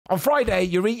On Friday,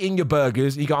 you're eating your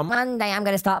burgers. You go, on Monday, I'm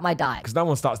going to start my diet. because no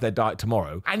one starts their diet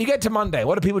tomorrow. And you get to Monday.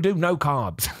 What do people do? No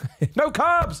carbs. No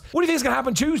carbs. What do you think is going to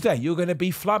happen Tuesday? You're going to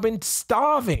be flubbing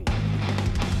starving.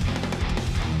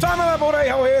 Time of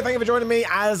Bodybuilding here. Thank you for joining me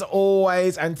as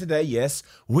always. And today, yes,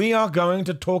 we are going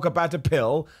to talk about a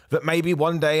pill that maybe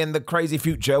one day in the crazy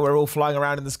future, we're all flying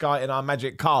around in the sky in our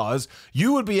magic cars,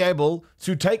 you would be able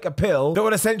to take a pill that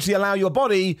would essentially allow your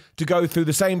body to go through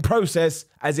the same process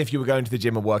as if you were going to the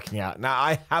gym and working out. Now,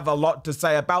 I have a lot to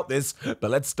say about this,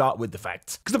 but let's start with the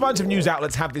facts. Because a bunch of news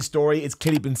outlets have this story. It's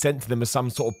clearly been sent to them as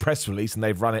some sort of press release and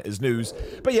they've run it as news.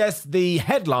 But yes, the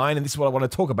headline, and this is what I want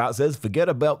to talk about, says, forget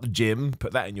about the gym,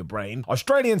 put that in your brain.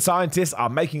 Australian scientists are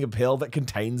making a pill that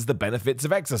contains the benefits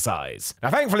of exercise. Now,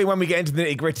 thankfully, when we get into the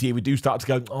nitty-gritty, we do start to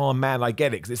go, oh man, I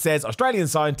get it. Because it says Australian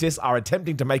scientists are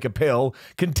attempting to make a pill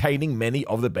containing many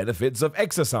of the benefits of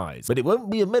exercise. But it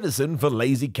won't be a medicine for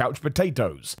lazy couch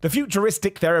potatoes. The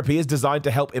futuristic therapy is designed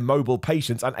to help immobile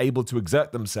patients unable to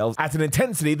exert themselves at an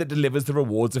intensity that delivers the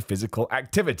rewards of physical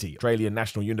activity. Australian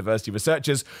National University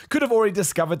researchers could have already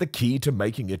discovered the key to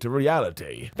making it a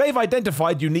reality. They've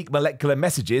identified unique molecular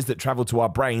messages that travel to our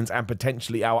brains and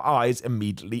potentially our eyes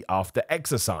immediately after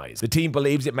exercise. The team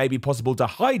believes it may be possible to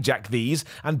hijack these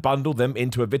and bundle them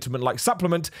into a vitamin-like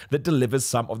supplement that delivers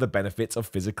some of the benefits of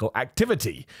physical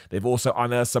activity. They've also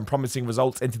unearthed some promising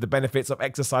results into the benefits of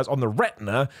exercise on the retina,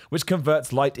 which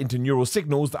converts light into neural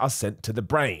signals that are sent to the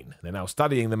brain. They're now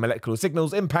studying the molecular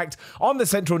signals' impact on the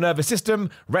central nervous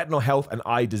system, retinal health, and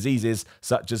eye diseases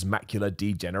such as macular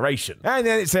degeneration. And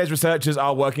then it says researchers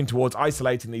are working towards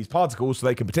isolating these particles so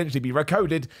they can potentially be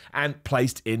recoded and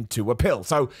placed into a pill.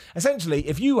 So essentially,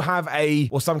 if you have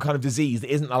some kind of disease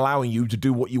that isn't allowing you to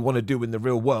do what you want to do in the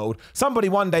real world, somebody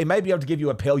one day may be able to give you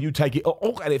a pill, you take it,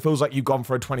 and it feels like you've gone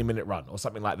for a 20-minute run or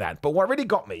something like that. But what really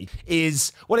got me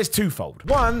is, well, it's twofold.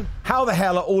 One, how the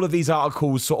hell are all of these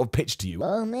articles sort of pitched to you?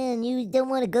 Oh man, you don't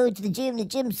want to go to the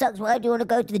gym sucks, why do you want to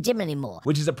go to the gym anymore?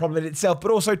 Which is a problem in itself, but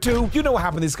also two, you know what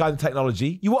happened to this kind of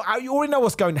technology. You already know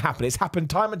what's going to happen. It's happened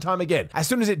time and time again. As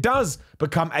soon as it does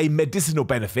become a medicinal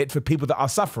benefit for people that are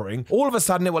suffering, all of a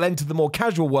sudden it will enter the more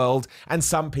casual world and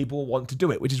some people will want to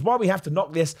do it, which is why we have to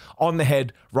knock this on the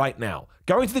head right now.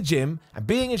 Going to the gym and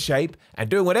being in shape and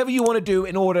doing whatever you want to do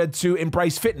in order to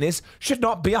embrace fitness should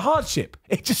not be a hardship.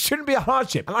 It just shouldn't be a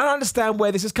hardship. And I don't understand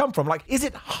where this has come from. Like, is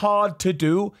it hard to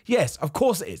do? Yes, of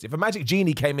course it is. If a magic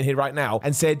genie came in here right now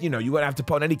and said, you know, you won't have to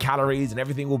put on any calories and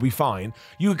everything will be fine,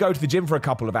 you could go to the gym for a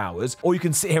couple of hours, or you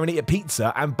can sit here and eat a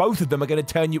pizza and both of them are going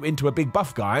to turn you into a big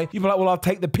buff guy. You'd be like, well, I'll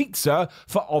take the pizza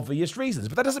for obvious reasons.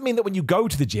 But that doesn't mean that when you go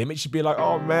to the gym, it should be like,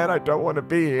 oh man, I don't want to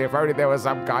be here. If only there was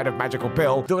some kind of magical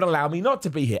pill that would allow me not to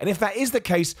be here. And if that is the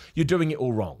case, you're doing it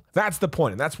all wrong. That's the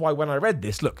point. And that's why when I read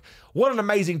this, look, what an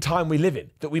amazing time we live in,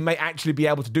 that we may actually be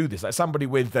able to do this. Like somebody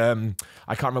with, I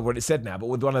can't remember what it said now, but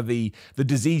with one of the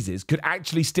diseases could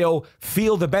actually still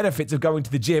feel the benefits of going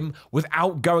to the gym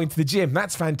without going to the gym.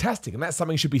 That's fantastic. And that's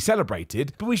something that should be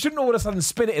celebrated. But we shouldn't all of a sudden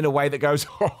spin it in a way that goes,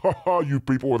 you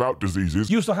people without diseases,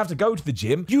 you still have to go to the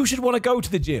gym. You should want to go to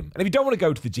the gym. And if you don't want to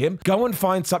go to the gym, go and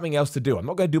find something else to do. I'm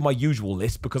not going to do my usual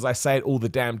list because I say it all the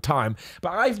damn time, but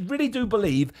I really do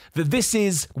believe that this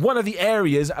is one of the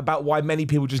areas about why many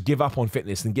people just give up on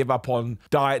fitness and give up on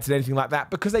diets and anything like that,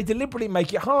 because they deliberately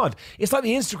make it hard. It's like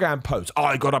the Instagram post, oh,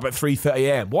 I got up at 3:30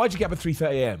 a.m. Why'd you get up at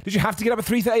 3:30 a.m.? Did you have to get up at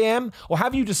 3:30 a.m.? Or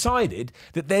have you decided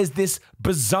that there's this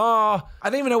bizarre, I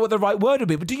don't even know what the right word would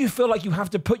be, but do you feel like you have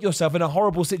to put yourself in a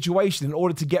horrible situation in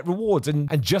order to get rewards and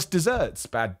just desserts?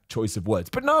 Bad choice of words.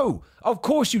 But no, of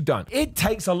course you don't. It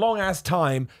takes a long ass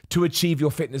time to achieve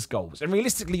your fitness goals. And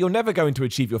realistically, you're never going to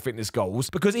achieve your fitness goals,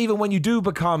 because even when you do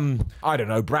become, I don't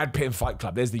know, Brad Pitt in Fight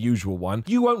Club, there's the usual one,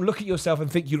 you won't look at yourself and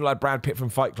think you look like Brad Pitt from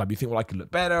Fight Club. You think, well, I could look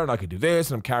better and I could do this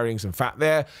and I'm carrying some fat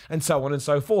there and so on and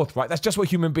so forth, right? That's just what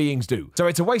human beings do. So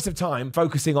it's a waste of time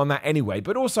focusing on that anyway.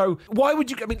 But also, why would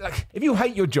you, I mean, like, if you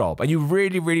hate your job and you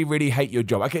really, really, really hate your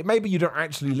job, okay, maybe you don't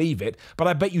actually leave it, but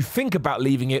I bet you think about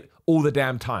leaving it all the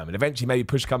damn time. And eventually maybe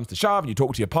push comes to shove and you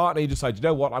talk to your partner, you decide, you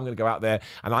know what, I'm going to go out there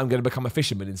and I'm going to become a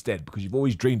fisherman instead, because you've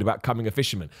always dreamed about becoming a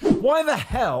fisherman. Why the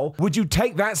hell would you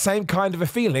take that same kind of a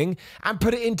feeling and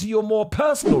put it into your more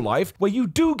personal life where you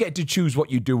do get to choose what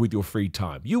you do with your free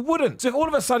time? You wouldn't. So if all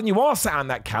of a sudden you are sat on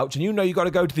that couch and you know you got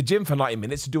to go to the gym for 90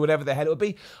 minutes to do whatever the hell it would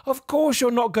be, of course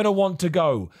you're not going to want to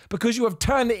go, because you have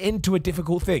turned it into a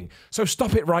difficult thing. So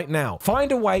stop it right now.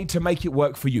 Find a way to make it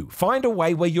work for you. Find a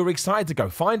way where you're excited to go.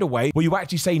 Find a way where you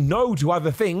actually say no to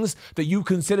other things that you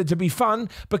consider to be fun,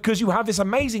 because you have this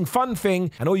amazing fun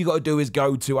thing and all you got to do is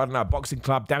go to, I don't know, a boxing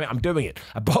club. Damn it, I'm doing it.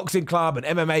 A boxing club, an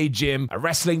MMA gym, a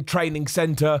wrestling training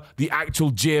center, the actual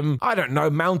gym. I don't know,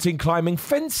 mountain climbing,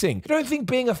 fencing. You don't think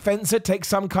being a fencer takes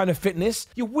some kind of fitness?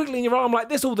 You're wiggling your arm like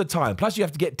this all the time. Plus, you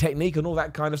have to get technique and all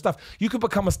that kind of stuff. You could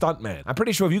become a stuntman. I'm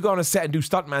pretty sure if you go on a set and do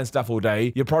stuntman stuff all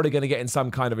day, you're probably going to get in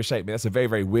some kind of a shape. I mean, that's a very,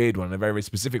 very weird one, a very, very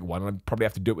specific one. And I'd probably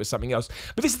have to do it with something else.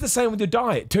 But this is the same with your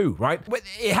diet too, right?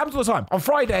 It happens all the time. On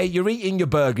Friday, you're eating your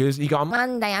burgers. You go, on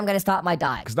Monday, I'm going to start my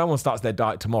diet. Because no one starts their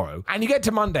diet tomorrow. And you get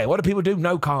to Monday. What do people do?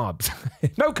 No carbs.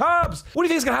 No carbs. What do you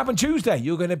think is going to happen Tuesday?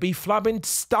 You're going to be flubbing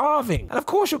starving. And of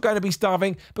course you're going to be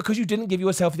starving because you didn't give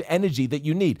yourself the energy that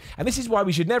you need. And this is why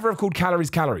we should never have called calories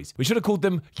calories. We should have called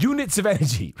them units of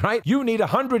energy, right? You need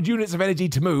 100 units of energy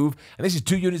to move. And this is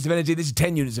 2 units of energy. This is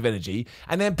 10 units of energy.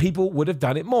 And then people would have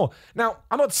done it more. Now,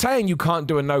 I'm not saying you can't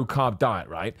do a no carb diet,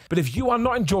 right? But if you are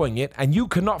not enjoying it and you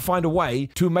cannot find a way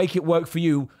to make it work for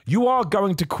you, you are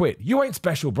going to quit. You ain't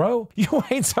special, bro. You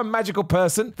ain't some magical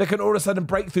person that can all of a sudden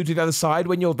break through to the other side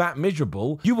when you're that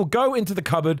miserable. You will go into the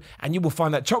cupboard and you will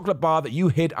find that chocolate bar that you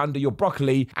hid under your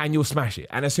broccoli and you'll smash it.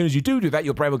 And as soon as you do that,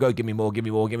 your brain will go, give me more, give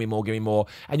me more, give me more, give me more.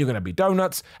 And you're going to be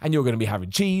donuts and you're going to be having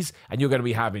cheese and you're going to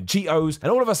be having Cheetos.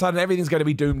 And all of a sudden, everything's going to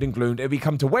be doomed and gloomed. It'll be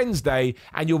come to Wednesday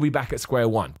and you'll be back at square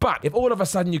one. But if all of a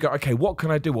sudden you go, okay, what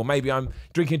can I do? Well, maybe I'm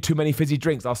drinking too many fizzy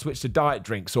drinks. I'll switch to diet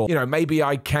drinks. Or, maybe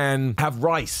I can have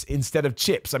rice instead of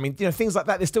chips. I mean, things like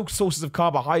that. There's still sources of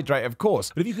carbohydrate, of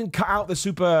course. But if you can cut out the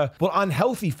super,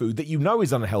 unhealthy food that you know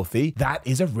is unhealthy, that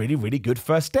is a really, really good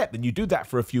first step. Then you do that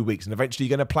for a few weeks and eventually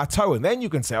you're going to plateau. And then you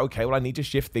can say, okay, well, I need to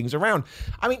shift things around.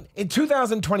 I mean, in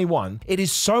 2021, it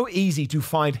is so easy to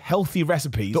find healthy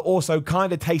recipes that also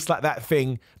kind of taste like that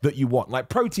thing that you want, like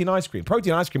protein ice cream.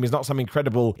 Protein ice cream is not some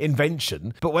incredible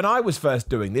invention. But when I was first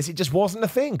doing this, it just wasn't a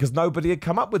thing because nobody had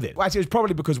come up with it. Well, actually, it was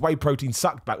probably because whey protein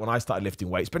sucked back when I started lifting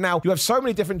weights. But now you have so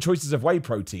many different choices of whey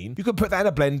protein. You can put that in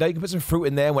a blender. You can put some fruit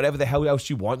in there and whatever the hell else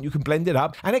you want. You can blend it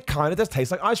up and it kind of does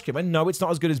taste like ice cream. And no, it's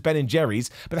not as good as Ben & Jerry's,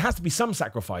 but there has to be some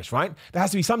sacrifice, right? There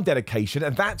has to be some dedication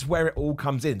and that's where it all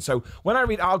comes in. So when I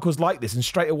read articles like this and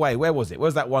straight away, where was it?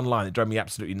 Where's that one line that drove me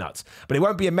absolutely nuts? But it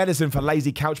won't be a medicine for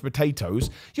lazy couch potatoes.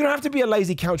 You don't have to be a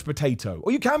lazy couch potato.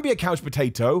 Or you can be a couch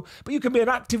potato, but you can be an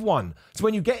active one. So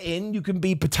when you get in, you can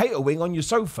be potatoing on your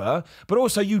sofa, but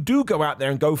also you do go out there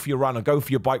and go for your run or go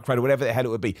for your bike ride or whatever the hell it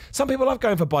would be. Some people love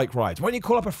going for bike rides. Why don't you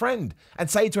call up a friend and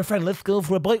say to a friend, let's go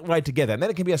for a bike ride together? And then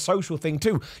it can be a social thing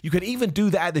too. You could even do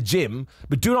that at the gym,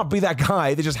 but do not be that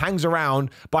guy that just hangs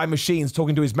around by machines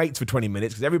talking to his mates for 20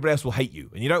 minutes because everybody else will hate you.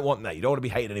 And you don't want that. You don't want to be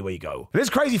hated anywhere you go. It is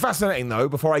crazy fascinating though,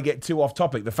 before I get too off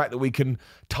topic, the fact that we can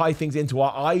tie things into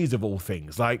our eyes of all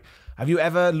things. Like, have you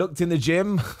ever looked in the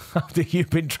gym after you've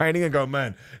been training and go,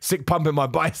 man, sick pump in my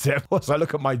bicep? So I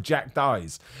look at my jacked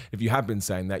eyes. If you have been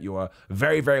saying that, you're a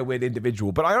very, very weird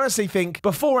individual. But I honestly think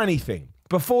before anything,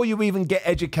 before you even get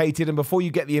educated and before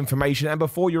you get the information and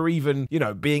before you're even,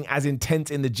 being as intense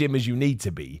in the gym as you need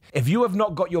to be, if you have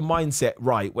not got your mindset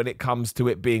right when it comes to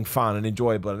it being fun and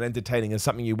enjoyable and entertaining and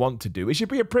something you want to do, it should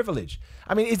be a privilege.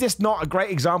 I mean, is this not a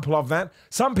great example of that?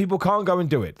 Some people can't go and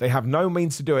do it. They have no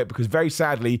means to do it because very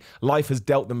sadly, life has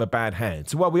dealt them a bad hand.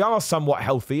 So while we are somewhat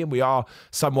healthy and we are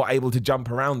somewhat able to jump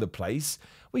around the place,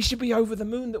 we should be over the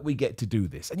moon that we get to do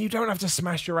this. And you don't have to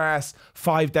smash your ass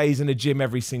 5 days in a gym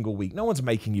every single week. No one's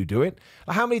making you do it.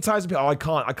 Like how many times have people, I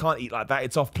can't eat like that.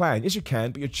 It's off plan. Yes, you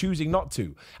can, but you're choosing not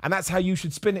to. And that's how you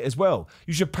should spin it as well.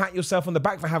 You should pat yourself on the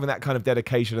back for having that kind of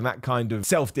dedication and that kind of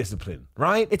self-discipline,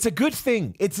 right? It's a good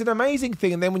thing. It's an amazing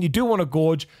thing. And then when you do want to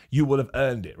gorge, you will have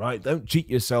earned it, right? Don't cheat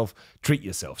yourself, treat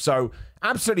yourself. So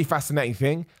absolutely fascinating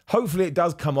thing. Hopefully it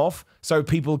does come off so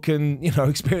people can,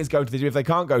 experience going to the gym if they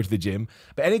can't go to the gym.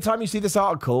 But anytime you see this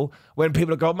article, when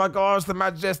people go, oh my gosh, the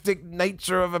majestic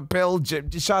nature of a pill,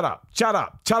 just shut up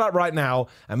right now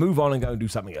and move on and go and do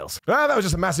something else. Well, that was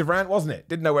just a massive rant, wasn't it?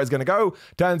 Didn't know where it's going to go.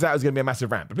 Turns out it was going to be a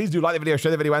massive rant. But please do like the video,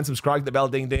 share the video, and subscribe to the bell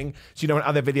ding ding so you know when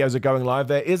other videos are going live.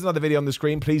 There is another video on the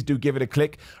screen. Please do give it a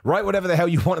click. Write whatever the hell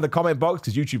you want in the comment box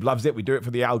because YouTube loves it. We do it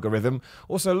for the algorithm.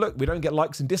 Also, look, we don't get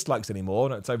likes and dislikes anymore.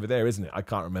 No, it's over there, isn't it? I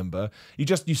can't remember. You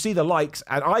see the likes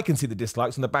and I can see the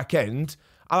dislikes on the back end.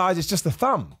 Otherwise, it's just a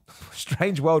thumb.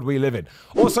 Strange world we live in.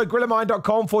 Also,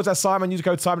 grillermind.com/Simon. Use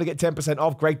code Simon to get 10%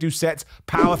 off. Greg Doucette's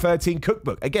Power 13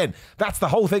 cookbook. Again, that's the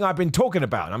whole thing I've been talking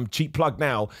about. I'm cheap plug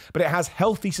now, but it has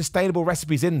healthy, sustainable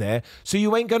recipes in there, so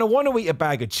you ain't going to want to eat a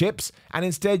bag of chips, and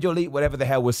instead you'll eat whatever the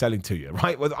hell we're selling to you,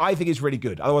 right? Well, I think it's really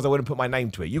good. Otherwise, I wouldn't put my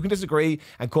name to it. You can disagree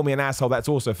and call me an asshole. That's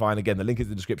also fine. Again, the link is in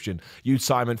the description. Use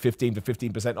Simon15 for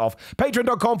 15% off.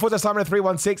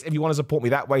 Patreon.com/Simon316 if you want to support me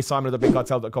that way.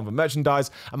 Simon@thebigcartel.com for merchandise.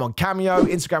 I'm on Cameo,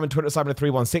 Instagram and Twitter,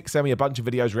 Simon316. Send me a bunch of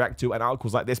videos, react to, and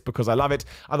articles like this because I love it.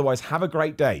 Otherwise, have a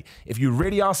great day. If you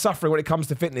really are suffering when it comes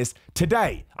to fitness,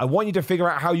 today, I want you to figure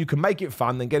out how you can make it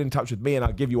fun, then get in touch with me and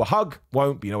I'll give you a hug.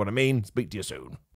 Won't, but you know what I mean. Speak to you soon.